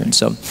doing here. And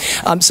so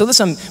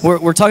listen,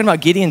 we're talking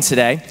about Gideon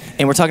today,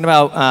 and we're talking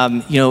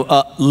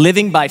about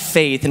living by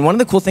faith. And one of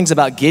the cool things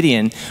about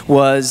Gideon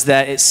was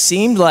that it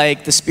seemed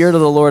like the Spirit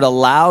of the Lord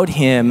allowed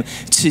him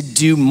to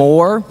do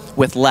more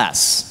with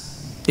less.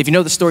 If you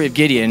know the story of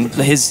Gideon,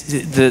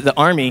 the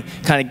army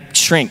kind of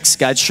shrinks.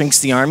 God shrinks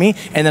the army,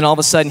 and then all of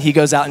a sudden he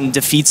goes out and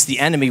defeats the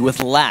enemy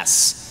with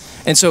less.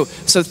 And so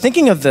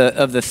thinking of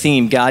the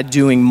theme, God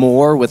doing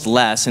more with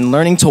less, and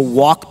learning to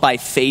walk by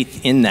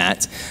faith in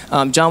that.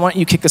 John, why don't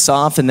you kick us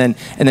off, and then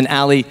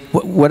Allie,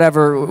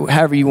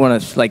 however you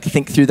want to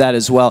think through that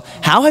as well.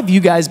 How have you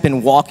guys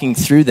been walking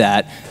through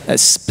that,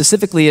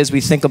 specifically as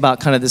we think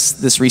about kind of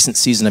this recent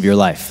season of your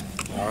life?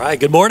 All right.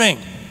 Good morning.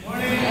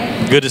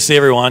 Good to see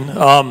everyone.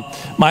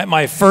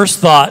 My first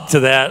thought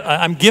to that,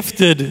 I'm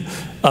gifted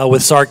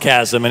with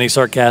sarcasm. Any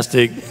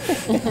sarcastic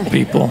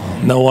people?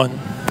 No one?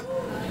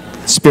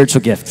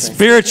 Spiritual gift.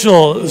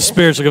 Spiritual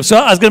gift. So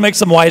I was going to make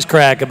some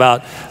wisecrack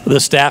about the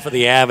staff of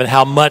the Av and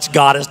how much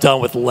God has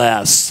done with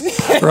less.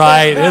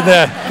 Right?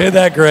 Isn't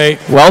that great?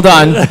 Well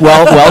done.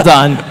 Well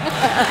done.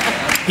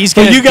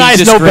 You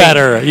guys know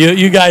better.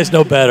 You guys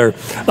know better.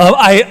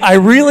 I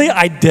really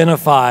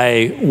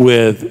identify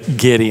with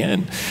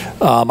Gideon.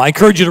 I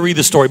encourage you to read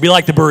the story. Be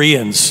like the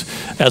Bereans,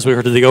 as we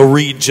heard today. Go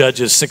read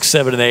Judges 6,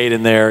 7, and 8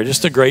 in there.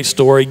 Just a great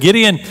story.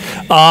 Gideon,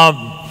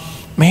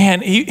 man,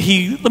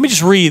 let me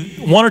just read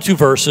one or two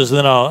verses, and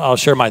then I'll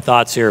share my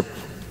thoughts here.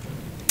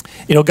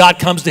 You know, God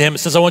comes to him and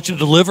says, I want you to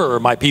deliver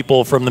my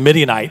people from the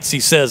Midianites.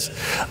 He says,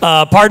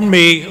 pardon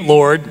me,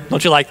 Lord.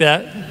 Don't you like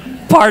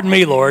that? Pardon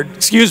me, Lord.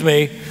 Excuse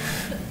me.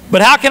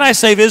 But how can I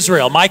save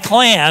Israel? My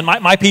clan,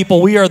 my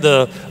people, we are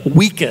the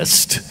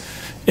weakest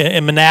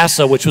in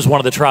Manasseh, which was one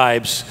of the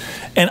tribes.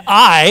 And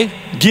I,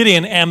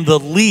 Gideon, am the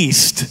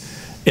least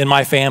in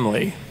my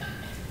family.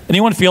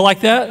 Anyone feel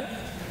like that?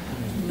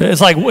 It's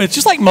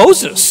just like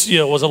Moses.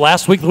 Was it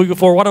last week, the week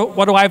before?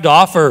 What do I have to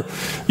offer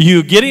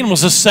you? Gideon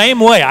was the same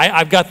way.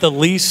 I've got the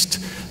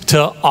least to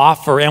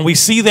offer, and we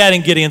see that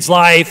in Gideon's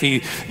life.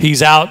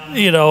 He's out.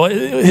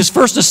 His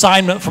first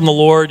assignment from the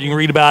Lord. You can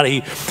read about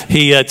it.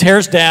 He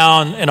tears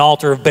down an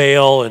altar of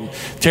Baal and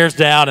tears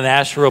down an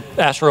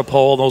Asherah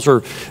pole. Those are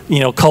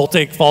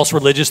cultic, false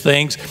religious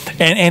things.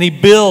 And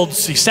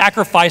he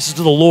sacrifices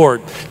to the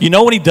Lord. You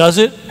know when he does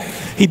it?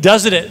 He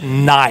does it at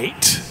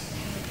night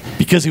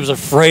because he was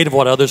afraid of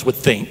what others would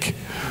think.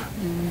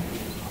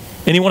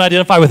 Anyone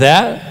identify with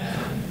that?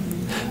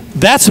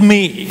 That's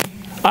me.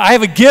 I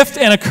have a gift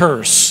and a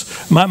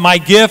curse. My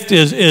gift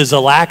is a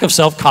lack of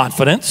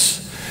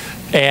self-confidence,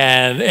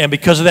 and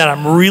because of that,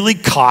 I'm really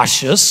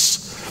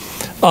cautious.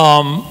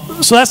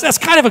 So that's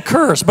kind of a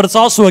curse, but it's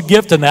also a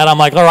gift in that I'm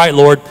like, all right,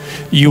 Lord,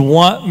 you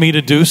want me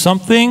to do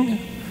something?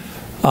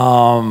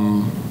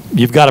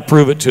 You've got to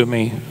prove it to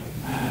me.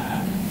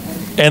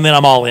 And then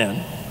I'm all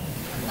in.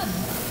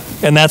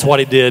 And that's what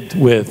he did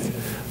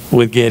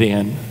with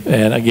Gideon.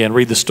 And again,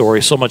 read the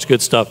story. So much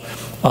good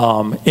stuff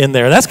in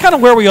there. That's kind of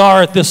where we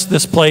are at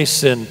this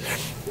place in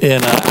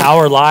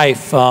our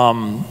life.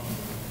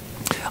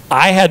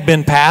 I had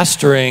been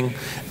pastoring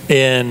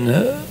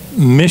in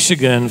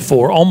Michigan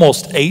for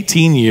almost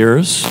 18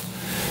 years.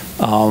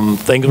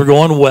 Things were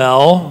going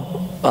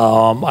well.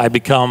 I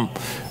become,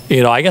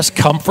 I guess,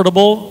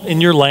 comfortable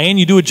in your lane.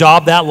 You do a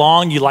job that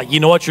long, you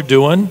know what you're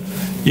doing.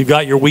 You've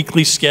got your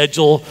weekly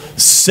schedule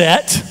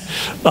set.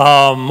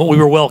 We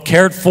were well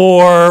cared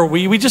for.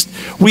 We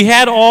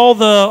had all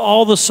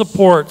the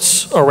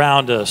supports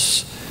around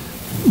us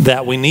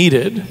that we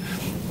needed.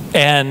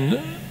 And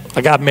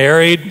I got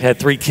married, had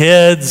 3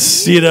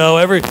 kids.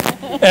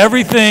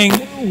 Everything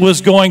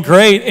was going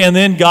great. And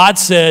then God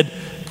said,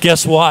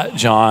 "Guess what,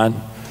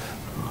 John?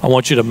 I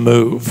want you to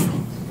move."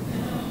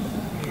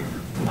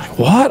 I'm like,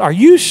 what? Are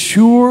you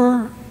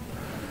sure?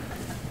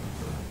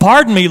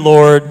 Pardon me,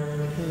 Lord.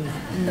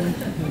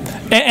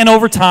 And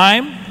over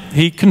time,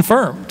 he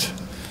confirmed.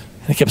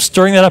 He kept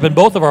stirring that up in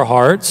both of our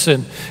hearts.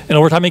 And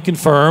over time, he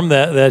confirmed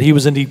that he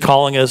was indeed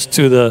calling us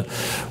to the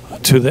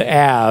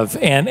Av.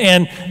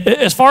 And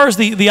as far as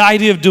the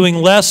idea of doing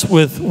less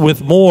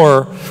with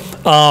more,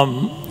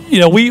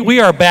 we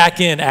are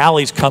back in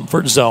Allie's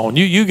comfort zone.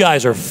 You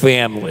guys are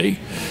family,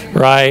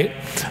 right?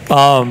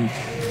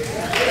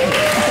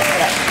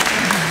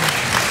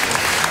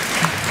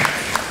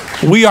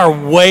 We are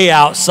way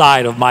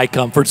outside of my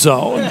comfort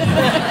zone.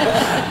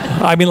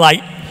 I mean,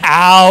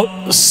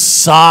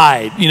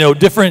 outside. You know,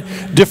 different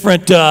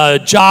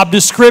job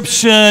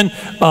description,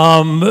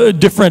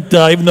 different.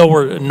 Even though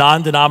we're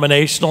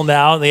non-denominational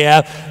now, they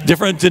have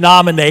different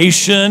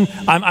denomination.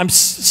 I'm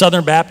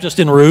Southern Baptist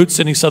in roots.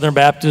 Any Southern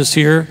Baptists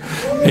here?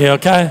 Yeah,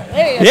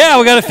 okay. Yeah,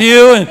 we got a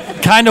few,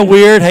 and kind of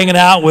weird hanging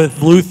out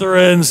with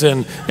Lutherans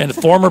and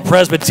former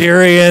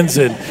Presbyterians,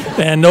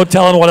 and no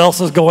telling what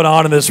else is going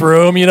on in this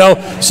room. You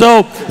know,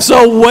 so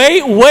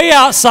way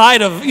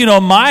outside of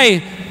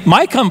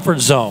my comfort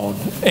zone.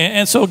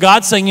 And so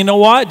God's saying, you know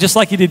what? Just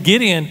like He did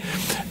Gideon,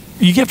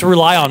 you have to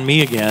rely on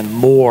me again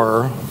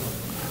more,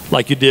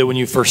 like you did when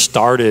you first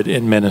started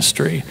in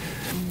ministry.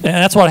 And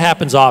that's what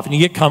happens often. You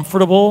get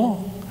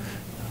comfortable.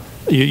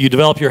 You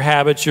develop your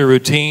habits, your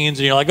routines,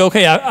 and you're like,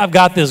 okay, I've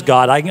got this,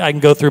 God. I can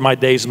go through my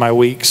days and my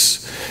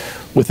weeks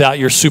without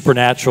your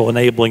supernatural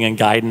enabling and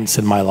guidance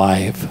in my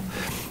life.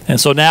 And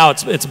so now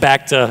it's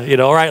back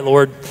to, all right,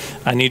 Lord,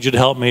 I need you to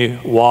help me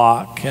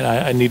walk, and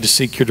I need to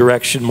seek your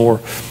direction more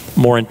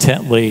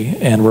intently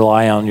and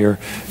rely on your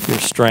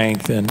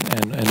strength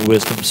and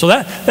wisdom. So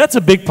that's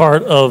a big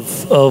part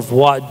of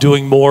what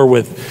doing more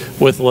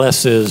with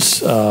less is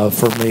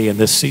for me in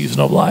this season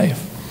of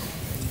life.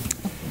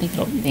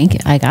 Thank you.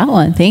 I got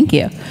one. Thank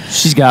you.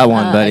 She's got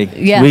one, buddy.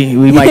 Yeah.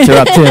 We mic'd her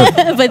up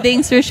too. But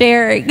thanks for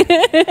sharing.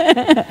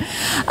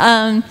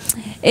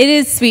 It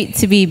is sweet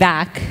to be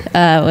back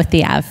with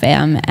the Av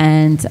fam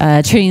and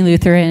Trinity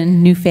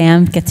Lutheran, new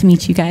fam, get to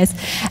meet you guys.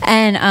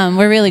 And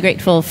we're really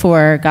grateful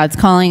for God's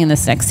calling in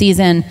this next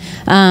season.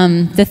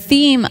 The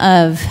theme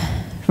of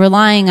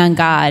relying on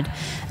God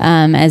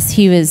as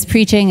he was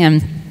preaching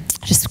and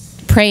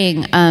just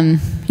praying,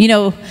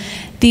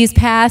 these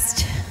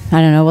past, I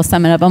don't know, we'll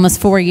sum it up,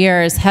 almost 4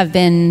 years have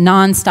been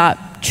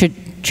nonstop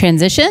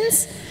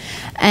transitions.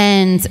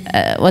 And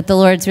what the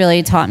Lord's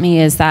really taught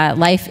me is that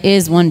life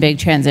is one big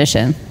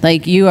transition.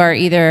 Like, you are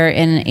either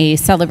in a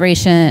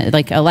celebration,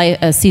 like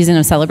a season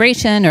of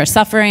celebration or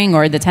suffering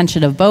or the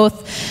tension of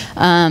both.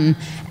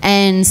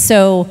 And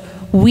so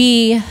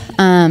we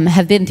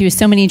have been through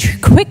so many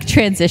quick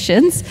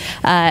transitions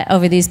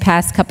over these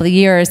past couple of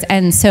years.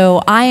 And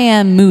so I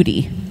am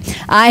moody.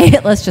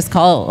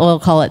 We'll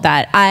call it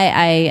that.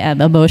 I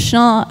am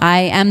emotional.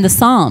 I am the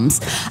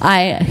Psalms.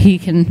 He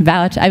can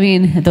vouch. I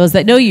mean, those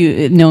that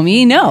know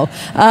me know.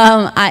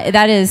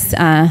 That is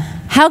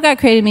how God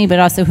created me, but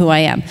also who I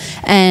am,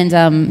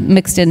 and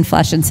mixed in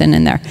flesh and sin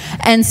in there.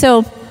 And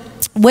so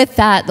with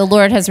that, the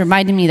Lord has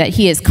reminded me that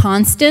he is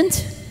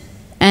constant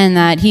and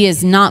that he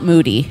is not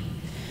moody.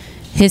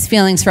 His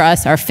feelings for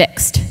us are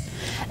fixed.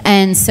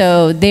 And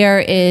so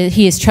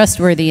he is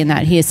trustworthy in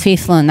that. He is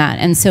faithful in that.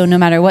 And so no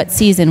matter what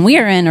season we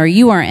are in or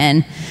you are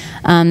in,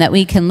 that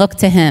we can look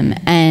to him,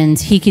 and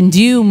he can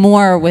do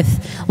more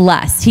with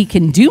less. He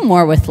can do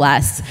more with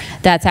less.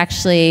 That's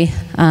actually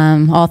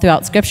all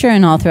throughout Scripture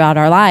and all throughout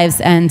our lives.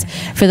 And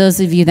for those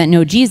of you that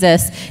know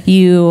Jesus,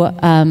 you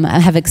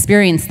have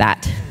experienced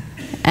that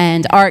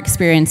and are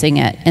experiencing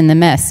it in the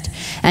midst.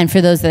 And for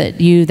those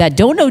that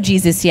don't know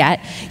Jesus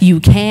yet,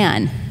 you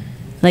can.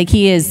 Like,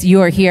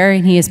 you are here,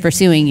 and he is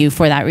pursuing you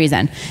for that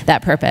reason,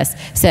 that purpose,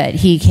 so that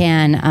he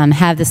can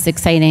have this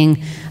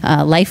exciting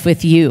life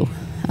with you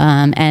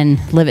and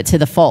live it to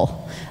the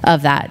full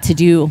of that, to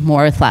do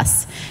more with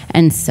less.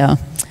 And so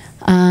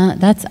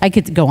I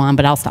could go on,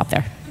 but I'll stop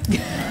there.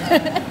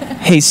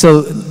 Hey,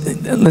 so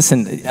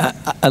listen,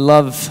 I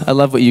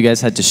love what you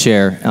guys had to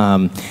share,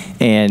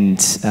 and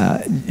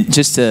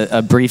just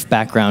a brief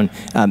background.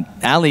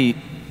 Allie,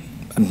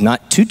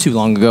 not too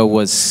long ago,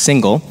 was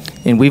single.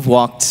 And we've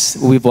walked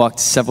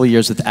several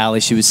years with Allie.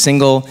 She was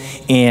single,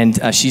 and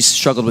she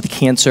struggled with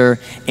cancer,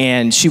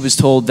 and she was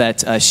told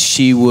that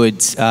she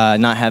would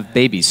not have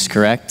babies,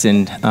 correct?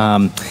 And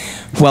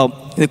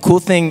well, the cool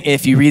thing,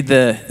 if you read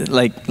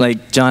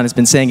like John has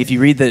been saying, if you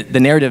read the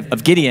narrative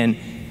of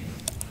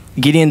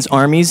Gideon's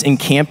armies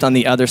encamped on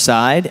the other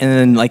side, and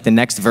then like the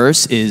next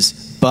verse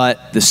is,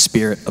 but the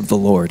Spirit of the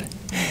Lord.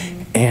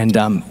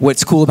 And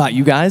what's cool about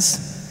you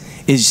guys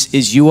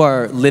is you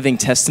are living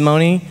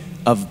testimony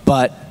of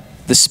but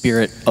the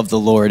Spirit of the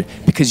Lord,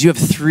 because you have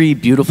 3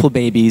 beautiful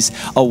babies,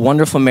 a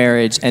wonderful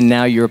marriage, and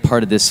now you're a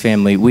part of this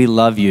family. We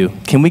love you.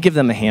 Can we give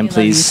them a hand,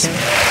 please?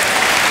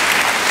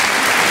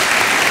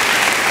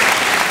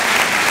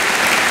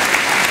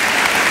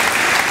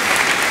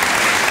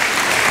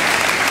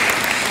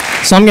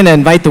 So I'm going to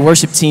invite the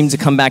worship team to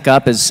come back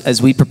up as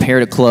we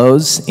prepare to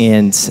close,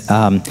 and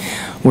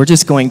we're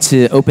just going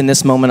to open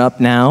this moment up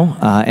now,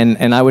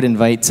 and I would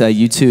invite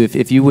you two,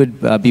 if you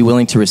would be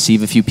willing to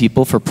receive a few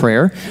people for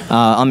prayer.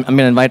 I'm going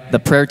to invite the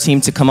prayer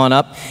team to come on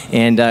up,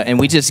 and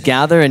we just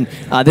gather, and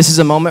this is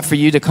a moment for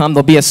you to come.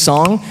 There'll be a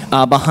song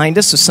behind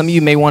us, so some of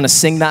you may want to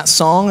sing that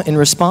song in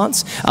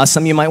response.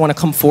 Some of you might want to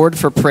come forward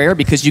for prayer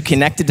because you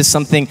connected to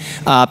something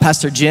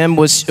Pastor Jim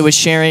was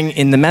sharing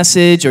in the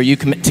message, or you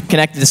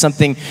connected to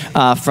something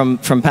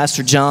from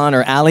Pastor John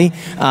or Allie,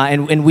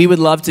 and we would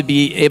love to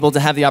be able to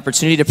have the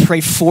opportunity to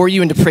pray for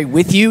you and to pray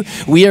with you.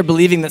 We are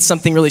believing that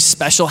something really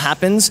special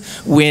happens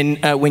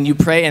when you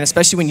pray, and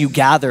especially when you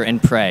gather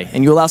and pray,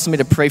 and you allow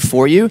somebody to pray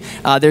for you.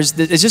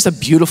 It's just a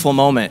beautiful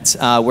moment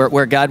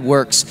where God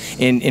works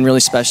in really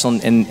special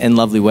and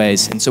lovely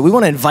ways. And so we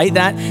want to invite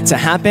that to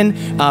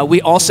happen.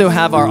 We also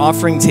have our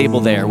offering table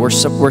there where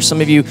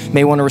some of you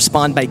may want to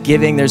respond by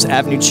giving. There's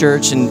Avenue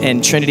Church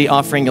and Trinity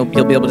offering.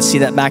 You'll be able to see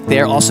that back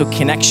there. Also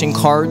connection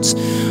cards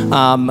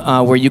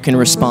where you can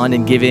respond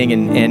in giving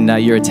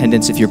and your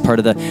attendance if you're part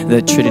of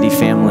the Trinity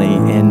family.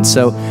 And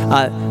so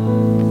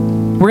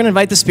we're going to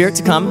invite the Spirit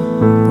to come.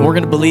 And we're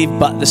going to believe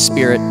but the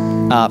Spirit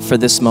for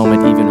this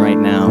moment, even right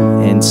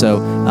now. And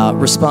so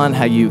respond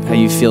how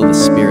you feel the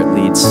Spirit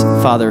leads.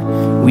 Father,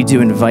 we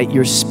do invite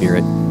your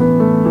Spirit,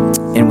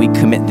 and we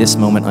commit this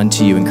moment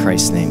unto you in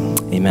Christ's name.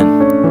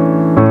 Amen.